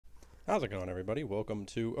How's it going, everybody? Welcome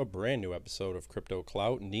to a brand new episode of Crypto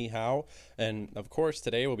Clout. Ni hao. And of course,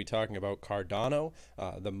 today we'll be talking about Cardano,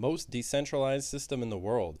 the most decentralized system in the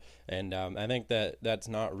world. And I think that that's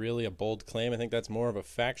not really a bold claim. I think that's more of a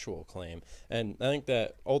factual claim. And I think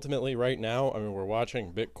that ultimately, right now, I mean, we're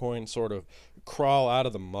watching Bitcoin sort of crawl out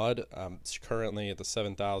of the mud. It's currently at the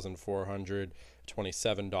 7,400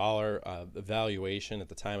 $27 valuation at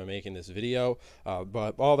the time of making this video,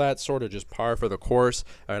 but all that's sort of just par for the course,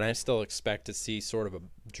 and I still expect to see sort of a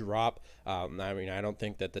drop. I mean, I don't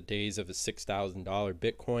think that the days of the $6,000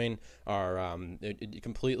 Bitcoin are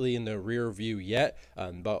completely in the rear view yet,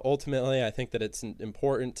 but ultimately I think that it's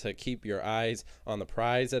important to keep your eyes on the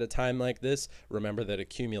prize at a time like this. Remember that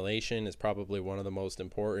accumulation is probably one of the most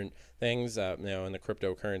important things in the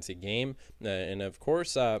cryptocurrency game, and of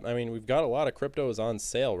course, I mean, we've got a lot of cryptos on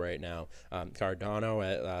sale right now. Cardano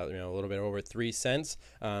at a little bit over 3 cents.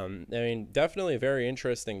 I mean, definitely a very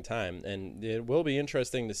interesting time, and it will be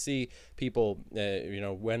interesting to see people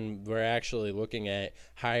when we're actually looking at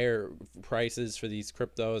higher prices for these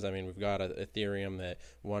cryptos. I mean, we've got Ethereum at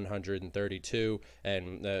 132,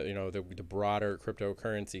 and the broader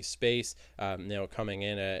cryptocurrency space coming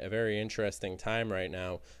in at a very interesting time right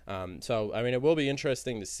now. So I mean, it will be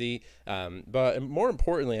interesting to see, but more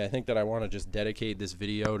importantly, I think that I want to just dedicate this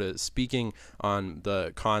video to speaking on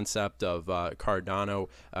the concept of Cardano,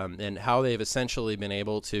 and how they've essentially been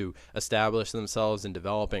able to establish themselves in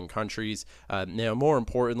developing countries. More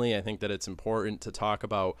importantly, I think that it's important to talk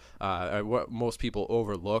about what most people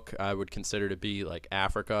overlook. I would consider to be like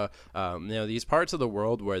Africa. These parts of the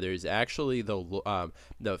world where there's actually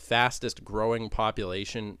the fastest growing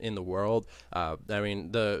population in the world. I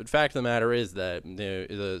mean, the fact of the matter is that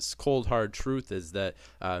the cold hard truth is that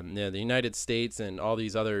the United States and all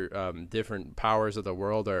these other different powers of the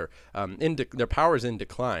world are their powers in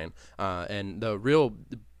decline, and the real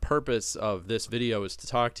purpose of this video is to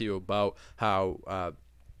talk to you about how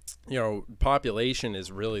population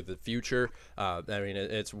is really the future. I mean,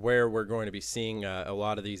 it's where we're going to be seeing a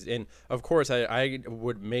lot of these. And of course, I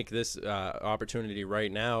would make this opportunity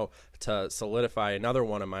right now to solidify another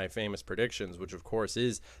one of my famous predictions, which of course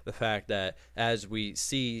is the fact that as we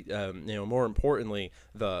see, more importantly,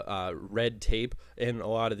 the red tape in a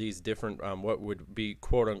lot of these different what would be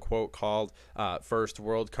quote unquote called first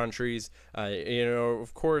world countries,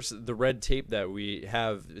 of course, the red tape that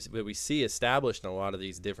we see established in a lot of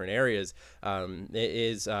these different areas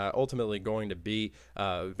is ultimately going to be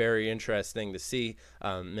very interesting to see,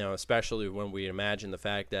 especially when we imagine the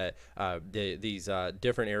fact that these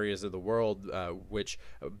different areas of the world which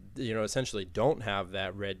essentially don't have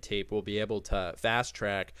that red tape will be able to fast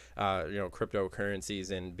track cryptocurrencies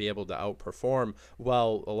and be able to outperform,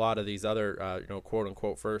 while a lot of these other quote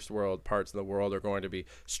unquote first world parts of the world are going to be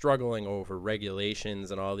struggling over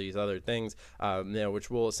regulations and all these other things, which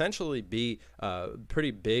will essentially be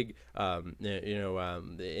pretty big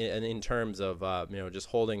in terms of just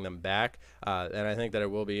holding them back, and I think that it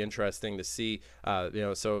will be interesting to see,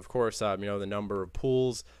 so of course the number of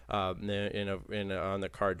pools on the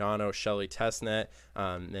Cardano Shelley testnet,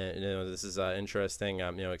 this is interesting,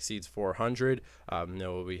 exceeds 400.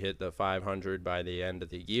 We hit the 500 by the end of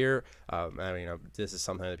the year. I mean, this is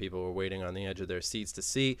something that people were waiting on the edge of their seats to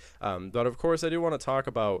see, but of course I do want to talk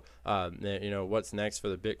about what's next for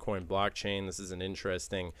the Bitcoin blockchain. This is an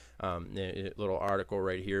interesting little article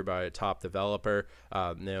right here by a top developer.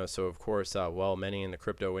 So of course, while many in the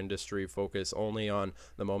crypto industry focus only on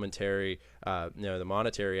the momentary, the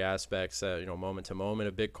monetary aspects, moment to moment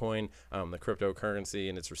of Bitcoin, the cryptocurrency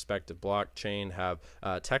and its respective blockchain have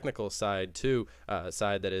a technical side too, a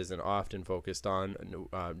side that isn't often focused on.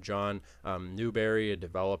 John Newberry, a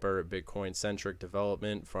developer at Bitcoin centric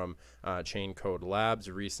development from Chain Code Labs,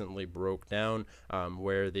 recently broke down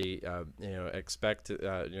where the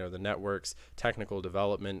the network's technical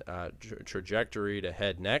development trajectory to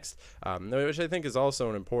head next, which I think is also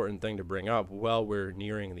an important thing to bring up while we're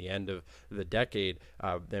nearing the end of the decade.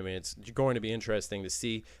 I mean, it's going to be interesting to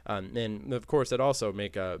see, and of course, I'd also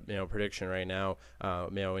make a prediction right now,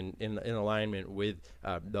 in alignment with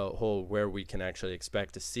the whole where we can actually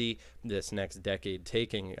expect to see this next decade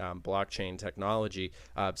taking blockchain technology.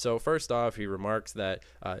 So first off, he remarks that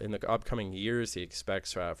in the upcoming years, he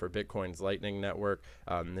expects for Bitcoin's Lightning Network,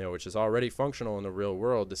 which is already functional in the real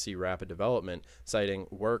world, to see rapid development, citing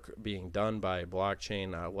work being done by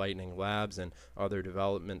blockchain Lightning Labs and other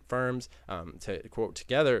development firms to quote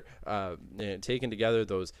together, taken together,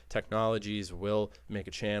 those technologies will make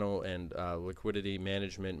a channel and liquidity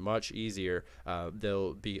management much easier.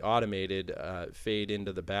 They'll be automated, fade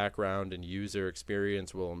into the background, and user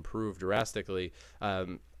experience will improve drastically.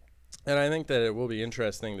 And I think that it will be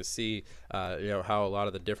interesting to see, how a lot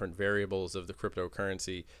of the different variables of the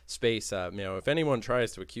cryptocurrency space, if anyone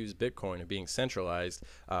tries to accuse Bitcoin of being centralized,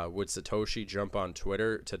 would Satoshi jump on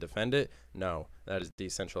Twitter to defend it? No, that is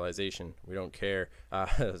decentralization. We don't care.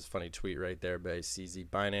 That's a funny tweet right there by CZ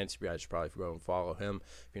Binance. You guys should probably go and follow him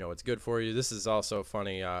if you know what's good for you. This is also a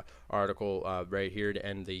funny article right here to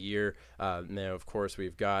end the year. Now, of course,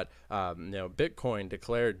 we've got Bitcoin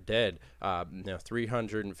declared dead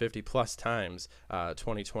 350 plus times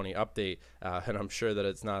 2020 update, and I'm sure that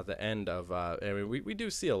it's not the end of. I mean, we do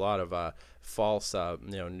see a lot of false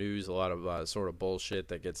news, a lot of sort of bullshit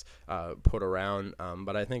that gets put around,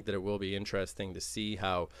 but I think that it will be interesting to see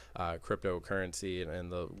how cryptocurrency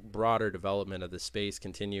and the broader development of the space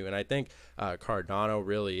continue. And I think Cardano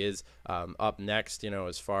really is up next,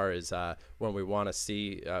 as far as when we want to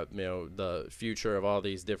see the future of all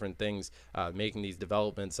these different things making these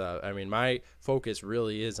developments. I mean, my focus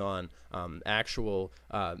really is on actual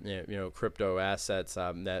crypto assets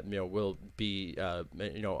that will be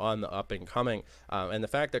on the up and coming, and the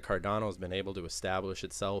fact that Cardano has been able to establish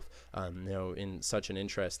itself in such an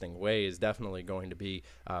interesting way is definitely going to be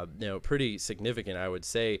pretty significant, I would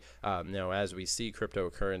say, as we see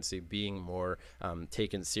cryptocurrency being more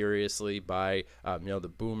taken seriously by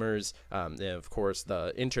the boomers, of course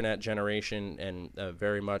the internet generation, and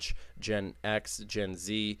very much Gen X, Gen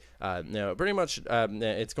Z. Pretty much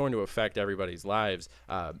it's going to affect everybody's lives,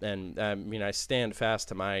 and I mean, I stand fast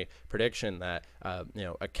to my prediction that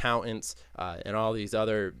accountants and all these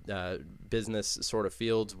other business sort of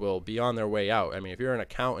fields will be on their way out. I mean, if you're an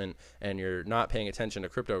accountant and you're not paying attention to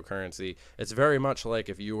cryptocurrency, it's very much like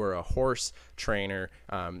if you were a horse trainer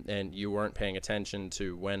and you weren't paying attention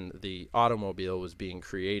to when the automobile was being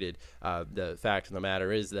created. The fact of the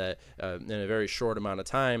matter is that in a very short amount of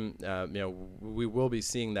time, we will be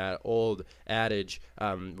seeing that old adage,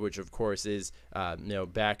 which of course is,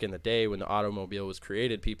 back in the day when the automobile was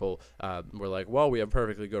created, people were like, well, we have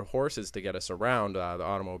perfectly good horses to get us around. The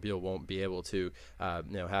automobile won't be able to,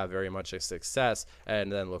 have very much a success.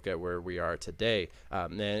 And then look at where we are today.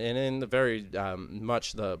 And in the very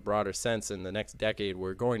much the broader sense, in the next decade,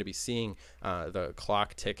 we're going to be seeing the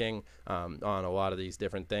clock ticking on a lot of these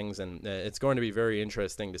different things. And it's going to be very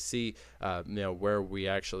interesting to see, where we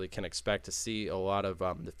actually can expect to see a lot of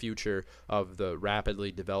the future of the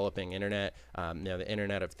rapidly developing internet, the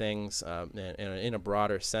Internet of Things. And in a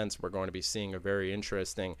broader sense, we're going to be seeing a very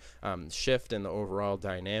interesting shift in the overall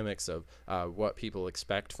dynamics of what people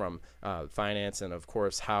expect from finance, and of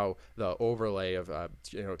course how the overlay of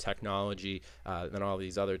technology and all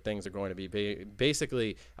these other things are going to be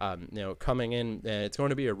basically coming in. It's going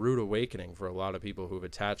to be a rude awakening for a lot of people who've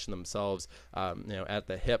attached themselves at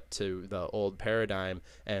the hip to the old paradigm,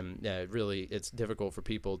 and really it's difficult for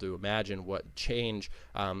people to imagine what change.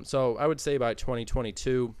 So I would say by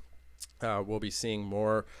 2022 we'll be seeing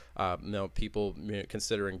more people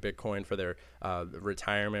considering Bitcoin for their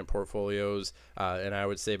retirement portfolios, and I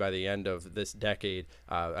would say by the end of this decade,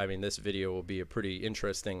 I mean, this video will be a pretty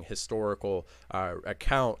interesting historical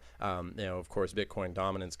account. Of course, Bitcoin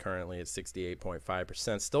dominance currently at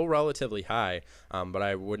 68.5%, still relatively high, but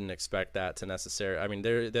I wouldn't expect that to necessarily. I mean,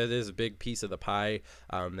 there is a big piece of the pie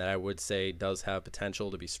that I would say does have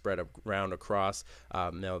potential to be spread around across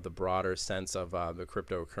the broader sense of the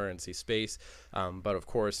cryptocurrency space. But of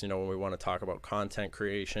course, when we want to talk about content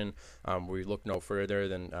creation, we look no further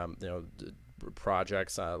than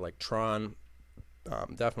projects like Tron.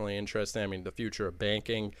 Definitely interesting. I mean, the future of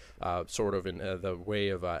banking, sort of in the way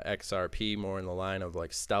of XRP, more in the line of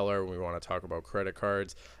like Stellar. We want to talk about credit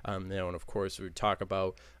cards, and of course we talk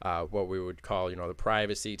about what we would call, the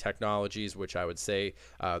privacy technologies, which I would say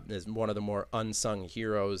is one of the more unsung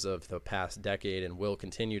heroes of the past decade, and will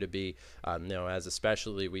continue to be, as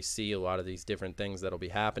especially we see a lot of these different things that'll be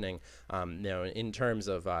happening, in terms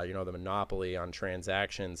of the monopoly on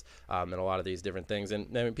transactions, and a lot of these different things.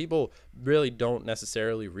 And I mean, people really don't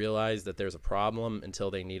necessarily realize that there's a problem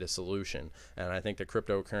until they need a solution. And I think the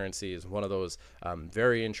cryptocurrency is one of those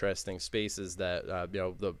very interesting spaces that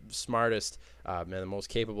the smartest and the most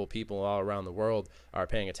capable people all around the world are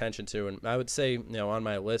paying attention to. And I would say, on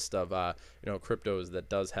my list of cryptos that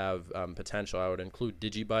does have potential, I would include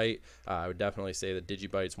Digibyte. I would definitely say that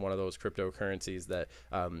Digibyte's one of those cryptocurrencies that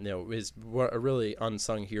is a really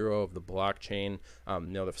unsung hero of the blockchain.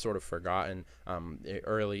 The sort of forgotten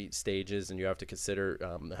early stages, and you have to consider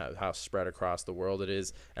how spread across the world it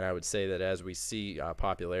is. And I would say that as we see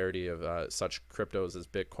popularity of such cryptos as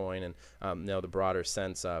Bitcoin and the broader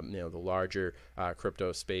sense, the larger larger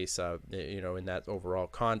crypto space, in that overall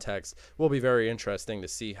context, will be very interesting to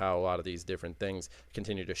see how a lot of these different things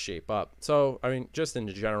continue to shape up. So, I mean, just in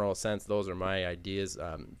a general sense, those are my ideas,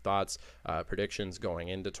 thoughts, predictions going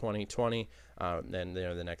into 2020 and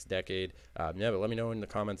the next decade. But let me know in the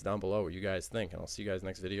comments down below what you guys think, and I'll see you guys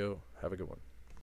next video. Have a good one.